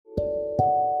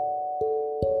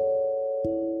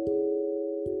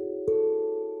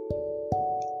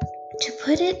To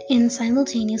put it in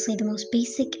simultaneously the most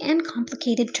basic and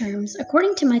complicated terms,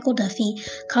 according to Michael Duffy,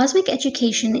 cosmic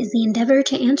education is the endeavor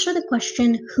to answer the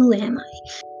question, who am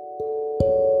I?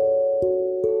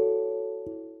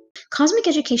 Cosmic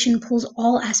education pulls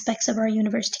all aspects of our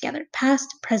universe together, past,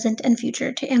 present, and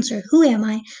future, to answer who am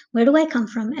I, where do I come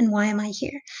from, and why am I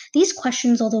here? These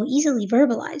questions, although easily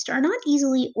verbalized, are not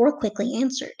easily or quickly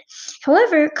answered.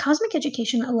 However, cosmic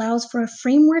education allows for a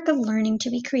framework of learning to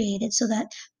be created so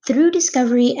that through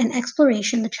discovery and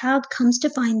exploration, the child comes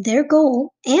to find their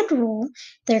goal and role,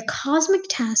 their cosmic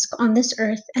task on this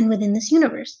earth and within this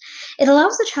universe. It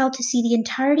allows the child to see the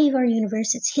entirety of our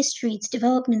universe, its history, its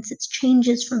developments, its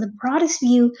changes from the broadest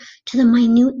view to the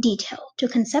minute detail, to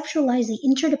conceptualize the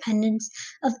interdependence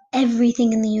of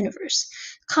everything in the universe.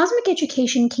 Cosmic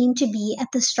education came to be at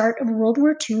the start of World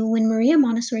War II when Maria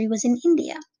Montessori was in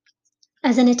India.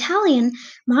 As an Italian,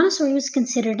 Montessori was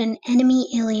considered an enemy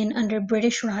alien under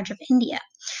British Raj of India.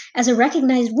 As a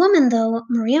recognized woman, though,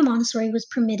 Maria Montessori was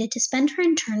permitted to spend her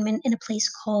internment in a place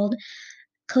called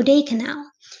Kodaikanal.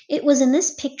 It was in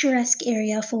this picturesque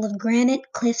area full of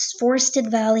granite cliffs,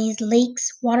 forested valleys, lakes,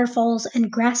 waterfalls,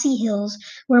 and grassy hills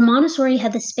where Montessori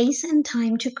had the space and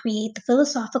time to create the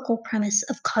philosophical premise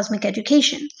of cosmic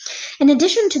education. In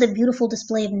addition to the beautiful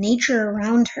display of nature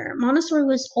around her, Montessori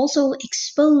was also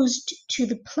exposed to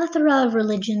the plethora of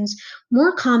religions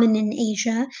more common in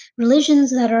Asia,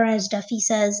 religions that are, as Duffy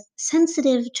says,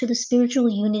 sensitive to the spiritual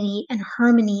unity and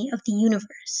harmony of the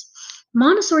universe.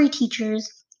 Montessori teachers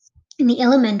in the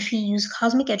elementary use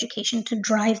cosmic education to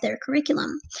drive their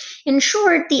curriculum. In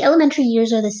short, the elementary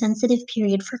years are the sensitive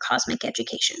period for cosmic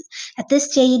education. At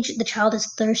this stage, the child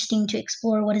is thirsting to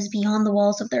explore what is beyond the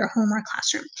walls of their home or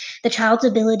classroom. The child's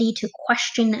ability to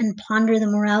question and ponder the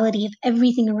morality of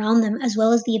everything around them, as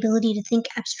well as the ability to think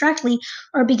abstractly,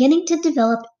 are beginning to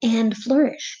develop and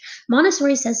flourish.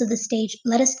 Montessori says of the stage,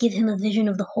 let us give him a vision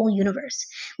of the whole universe.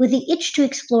 With the itch to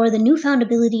explore, the newfound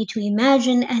ability to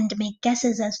imagine and make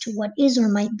guesses as to what is or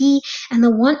might be, and the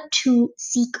want to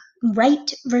seek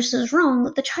right versus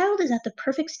wrong, the child is at the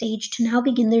perfect stage to now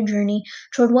begin their journey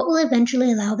toward what will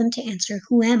eventually allow them to answer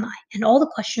who am I and all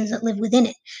the questions that live within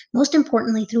it, most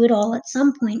importantly through it all at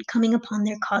some point coming upon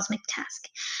their cosmic task.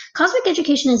 Cosmic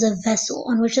education is a vessel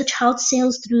on which the child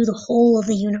sails through the whole of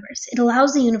the universe. It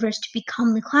allows the universe to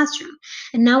become the classroom,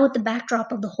 and now with the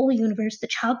backdrop of the whole universe, the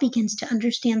child begins to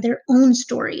understand their own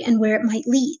story and where it might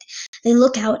lead. They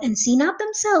look out and see not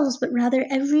themselves, but rather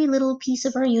every little piece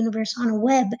of our universe on a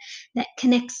web that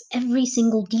connects every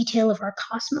single detail of our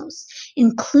cosmos,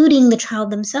 including the child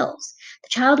themselves. The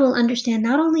child will understand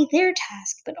not only their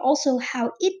task, but also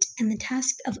how it and the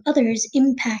task of others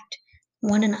impact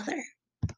one another.